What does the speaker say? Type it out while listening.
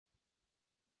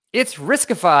It's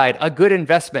Riskified, a good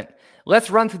investment. Let's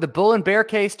run through the bull and bear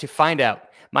case to find out.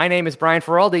 My name is Brian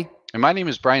Feroldi. And my name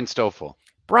is Brian Stoffel.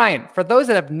 Brian, for those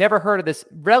that have never heard of this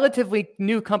relatively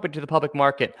new company to the public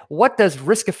market, what does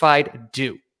Riskified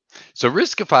do? So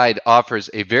Riskified offers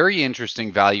a very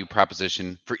interesting value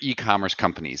proposition for e-commerce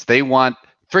companies. They want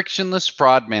frictionless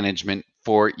fraud management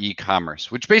for e-commerce,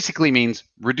 which basically means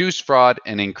reduce fraud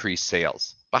and increase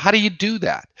sales. But how do you do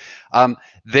that?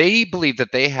 They believe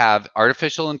that they have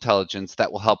artificial intelligence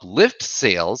that will help lift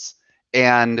sales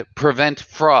and prevent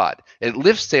fraud. It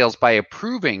lifts sales by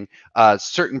approving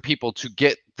certain people to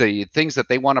get the things that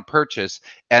they want to purchase,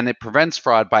 and it prevents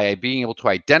fraud by being able to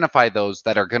identify those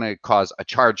that are going to cause a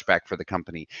chargeback for the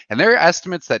company. And there are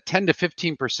estimates that 10 to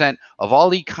 15% of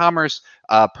all e-commerce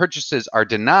purchases are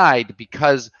denied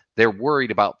because they're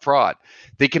worried about fraud.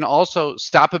 They can also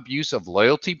stop abuse of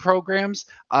loyalty programs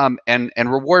and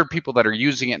reward people that are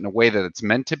using it in a way that it's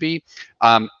meant to be.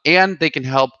 And they can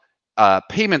help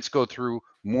payments go through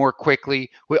more quickly.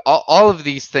 All of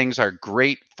these things are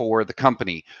great for the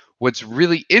company. What's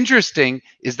really interesting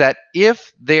is that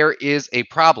if there is a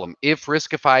problem, if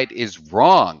Riskified is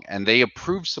wrong and they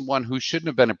approve someone who shouldn't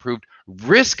have been approved,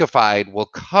 Riskified will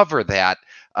cover that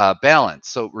balance.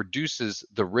 So it reduces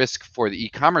the risk for the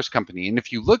e-commerce company. And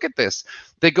if you look at this,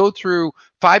 they go through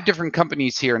 5 different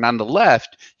companies here. And on the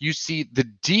left, you see the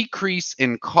decrease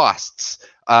in costs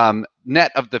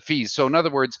net of the fees. So in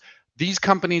other words, these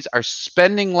companies are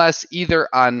spending less either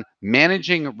on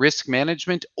managing risk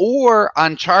management or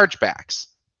on chargebacks.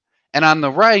 And on the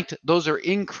right, those are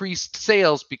increased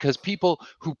sales because people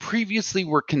who previously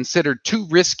were considered too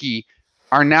risky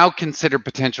are now considered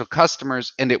potential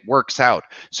customers, and it works out.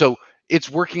 So it's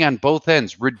working on both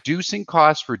ends, reducing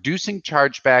costs, reducing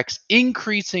chargebacks,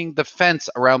 increasing the fence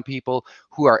around people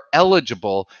who are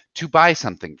eligible to buy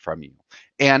something from you.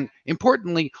 And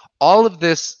importantly, all of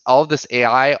this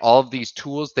AI, all of these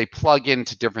tools, they plug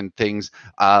into different things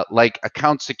like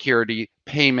account security,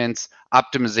 payments,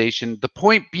 optimization. The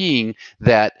point being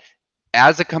that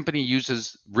as a company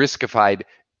uses Riskified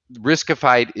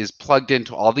is plugged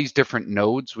into all these different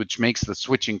nodes, which makes the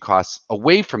switching costs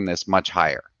away from this much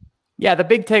higher. Yeah, the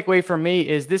big takeaway for me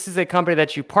is this is a company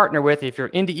that you partner with if you're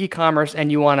into e-commerce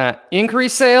and you want to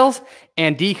increase sales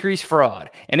and decrease fraud.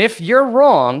 And if you're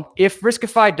wrong, if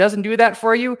Riskified doesn't do that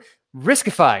for you,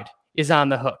 Riskified is on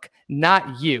the hook,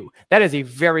 not you. That is a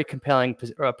very compelling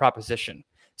proposition.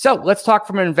 So let's talk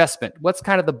from an investment. What's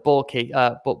kind of the bull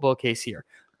case here?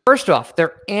 First off,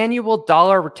 their annual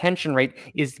dollar retention rate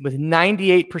is with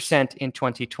 98% in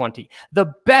 2020.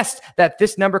 The best that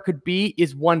this number could be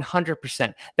is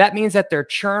 100%. That means that their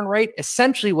churn rate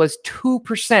essentially was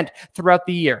 2% throughout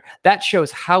the year. That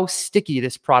shows how sticky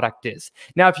this product is.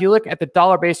 Now, if you look at the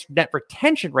dollar-based net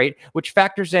retention rate, which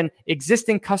factors in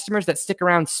existing customers that stick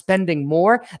around spending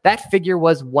more, that figure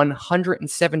was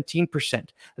 117%.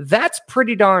 That's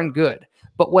pretty darn good.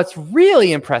 But what's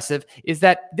really impressive is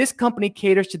that this company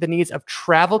caters to the needs of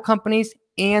travel companies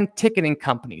and ticketing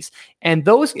companies. And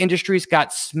those industries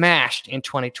got smashed in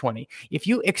 2020. If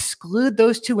you exclude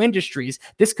those two industries,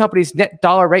 this company's net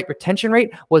dollar rate retention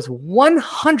rate was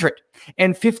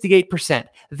 158%.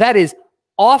 That is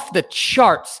off the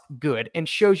charts good and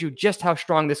shows you just how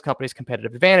strong this company's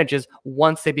competitive advantage is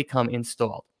once they become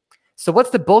installed. So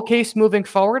what's the bull case moving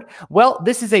forward? Well,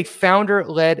 this is a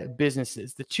founder-led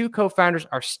businesses. The 2 co-founders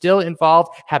are still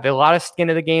involved, have a lot of skin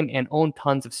in the game, and own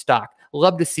tons of stock.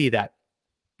 Love to see that.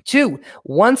 2,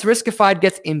 once Riskified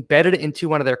gets embedded into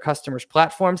one of their customers'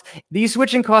 platforms, these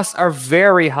switching costs are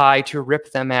very high to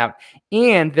rip them out.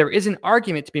 And there is an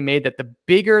argument to be made that the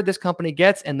bigger this company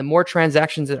gets and the more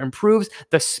transactions it improves,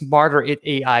 the smarter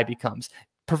AI becomes,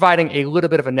 providing a little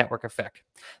bit of a network effect.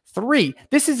 3,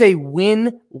 this is a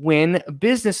win-win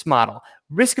business model.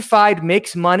 Riskified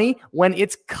makes money when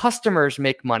its customers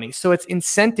make money, so its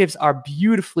incentives are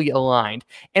beautifully aligned.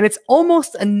 And it's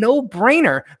almost a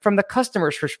no-brainer from the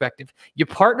customer's perspective. You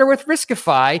partner with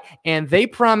Riskified, and they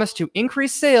promise to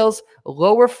increase sales,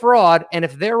 lower fraud, and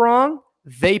if they're wrong,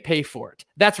 they pay for it.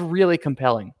 That's really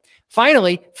compelling.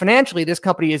 Finally, financially, this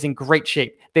company is in great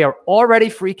shape. They are already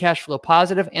free cash flow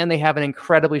positive, and they have an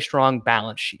incredibly strong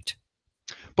balance sheet.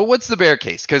 But what's the bear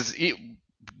case? Because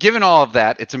given all of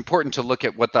that, it's important to look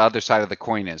at what the other side of the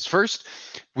coin is. First,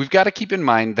 we've got to keep in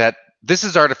mind that this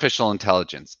is artificial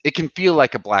intelligence. It can feel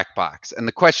like a black box. And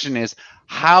the question is,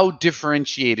 how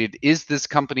differentiated is this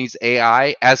company's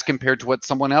AI as compared to what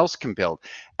someone else can build?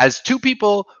 As 2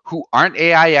 people who aren't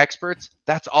AI experts,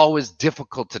 that's always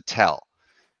difficult to tell.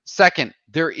 Second,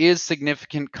 there is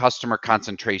significant customer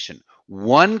concentration.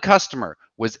 One customer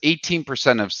was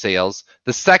 18% of sales.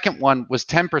 The second one was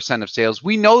 10% of sales.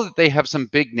 We know that they have some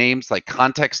big names like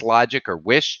Context Logic or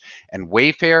Wish and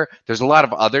Wayfair. There's a lot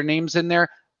of other names in there.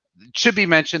 It should be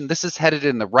mentioned, this is headed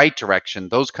in the right direction.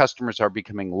 Those customers are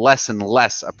becoming less and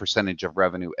less a percentage of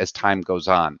revenue as time goes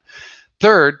on.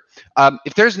 Third,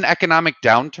 if there's an economic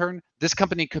downturn, this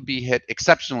company could be hit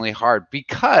exceptionally hard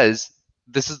because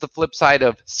this is the flip side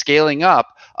of scaling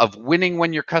up, of winning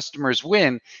when your customers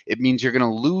win. It means you're going to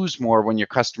lose more when your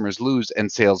customers lose and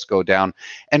sales go down.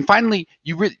 And finally,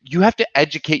 you have to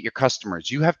educate your customers.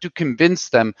 You have to convince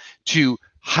them to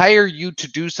hire you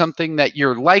to do something that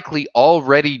you're likely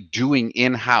already doing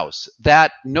in-house.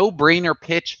 That no-brainer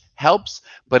pitch helps,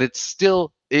 but it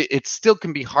still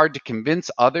can be hard to convince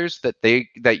others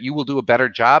that you will do a better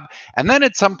job. And then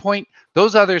at some point,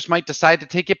 those others might decide to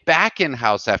take it back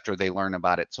in-house after they learn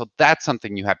about it. So that's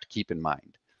something you have to keep in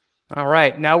mind. All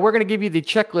right. Now we're going to give you the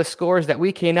checklist scores that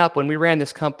we came up when we ran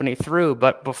this company through.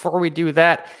 But before we do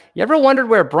that, you ever wondered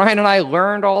where Brian and I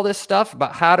learned all this stuff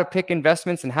about how to pick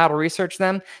investments and how to research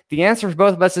them? The answer for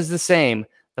both of us is the same.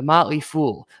 The Motley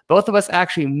Fool. Both of us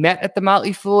actually met at the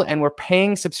Motley Fool and were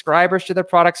paying subscribers to their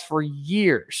products for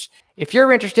years. If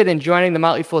you're interested in joining the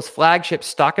Motley Fool's flagship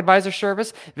stock advisor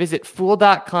service, visit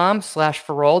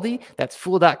fool.com/Feroldi. That's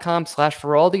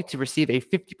fool.com/Feroldi to receive a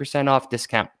 50% off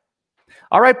discount.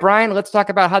 All right, Brian, let's talk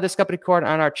about how this company scored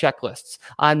on our checklists.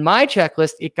 On my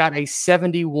checklist, it got a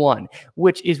 71,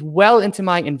 which is well into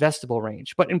my investable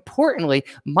range. But importantly,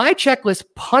 my checklist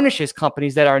punishes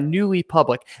companies that are newly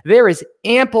public. There is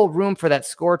ample room for that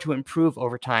score to improve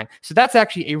over time. So that's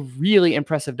actually a really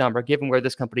impressive number given where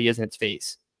this company is in its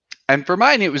phase. And for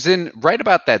mine, it was in right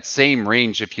about that same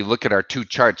range. If you look at our two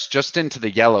charts, just into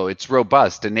the yellow, it's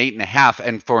robust, an 8.5.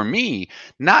 And for me,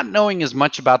 not knowing as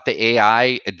much about the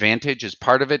AI advantage is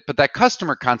part of it, but that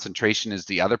customer concentration is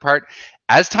the other part.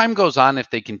 As time goes on, if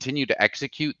they continue to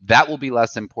execute, that will be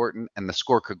less important and the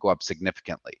score could go up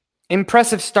significantly.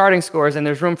 Impressive starting scores, and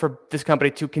there's room for this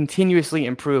company to continuously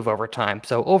improve over time.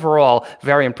 So overall,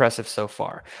 very impressive so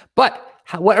far. But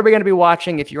what are we going to be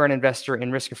watching if you're an investor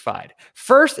in Riskified?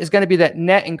 First is going to be that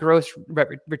net and gross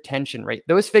retention rate.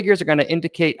 Those figures are going to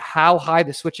indicate how high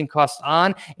the switching costs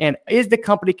on, and is the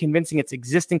company convincing its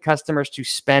existing customers to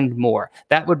spend more?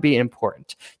 That would be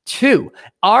important. Two,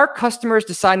 are customers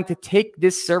deciding to take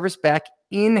this service back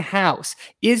in-house?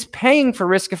 Is paying for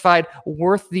Riskified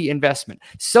worth the investment?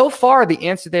 So far, the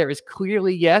answer there is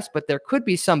clearly yes, but there could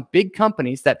be some big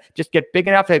companies that just get big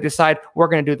enough that they decide we're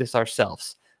going to do this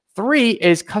ourselves. Three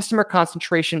is customer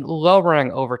concentration lowering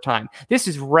over time. This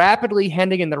is rapidly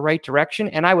heading in the right direction,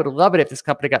 and I would love it if this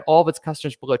company got all of its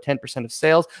customers below 10% of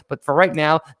sales, but for right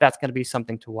now, that's going to be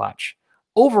something to watch.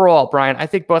 Overall, Brian, I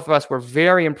think both of us were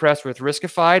very impressed with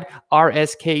Riskified,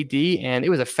 RSKD, and it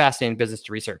was a fascinating business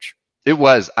to research. It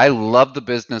was. I love the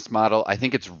business model. I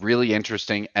think it's really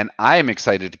interesting, and I am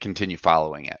excited to continue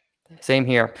following it. Same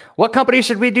here. What company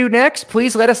should we do next?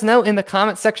 Please let us know in the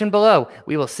comment section below.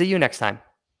 We will see you next time.